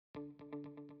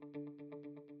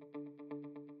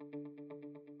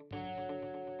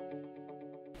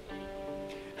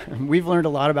We've learned a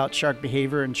lot about shark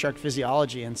behavior and shark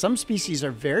physiology, and some species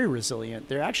are very resilient.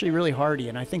 They're actually really hardy,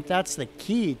 and I think that's the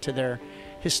key to their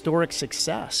historic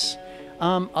success.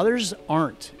 Others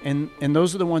aren't, and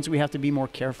those are the ones we have to be more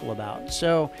careful about.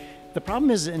 So the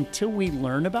problem is, until we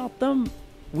learn about them,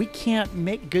 we can't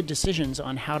make good decisions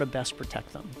on how to best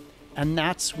protect them. And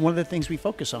that's one of the things we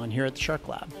focus on here at the Shark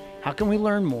Lab. How can we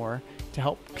learn more to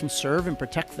help conserve and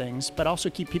protect things, but also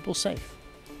keep people safe?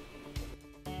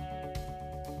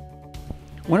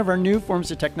 One of our new forms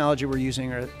of technology we're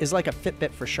using is like a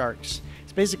Fitbit for sharks.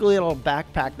 It's basically a little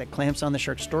backpack that clamps on the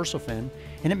shark's dorsal fin,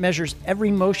 and it measures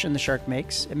every motion the shark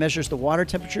makes. It measures the water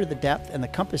temperature, the depth, and the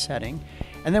compass heading.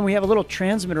 And then we have a little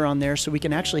transmitter on there so we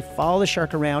can actually follow the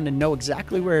shark around and know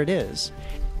exactly where it is.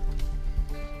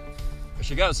 There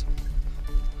she goes.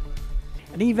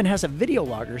 And it even has a video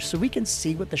logger so we can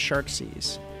see what the shark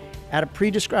sees. At a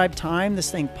pre-described time,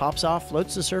 this thing pops off,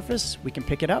 floats to the surface. We can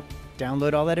pick it up,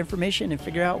 download all that information, and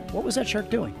figure out what was that shark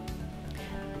doing.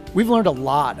 We've learned a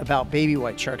lot about baby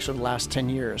white sharks over the last 10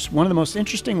 years. One of the most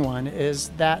interesting one is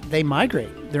that they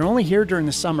migrate. They're only here during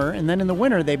the summer, and then in the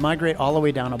winter, they migrate all the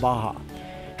way down to Baja.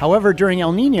 However, during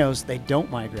El Niños, they don't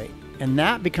migrate. And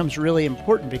that becomes really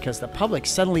important because the public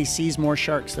suddenly sees more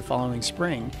sharks the following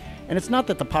spring. And it's not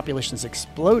that the population's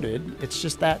exploded, it's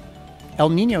just that El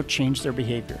Niño changed their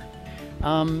behavior.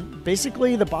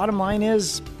 Basically, the bottom line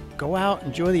is go out,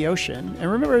 enjoy the ocean. And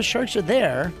remember, the sharks are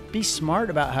there. Be smart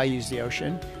about how you use the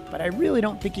ocean. But I really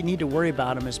don't think you need to worry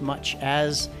about them as much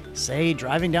as, say,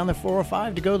 driving down the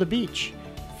 405 to go to the beach.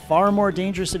 Far more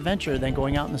dangerous adventure than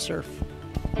going out in the surf.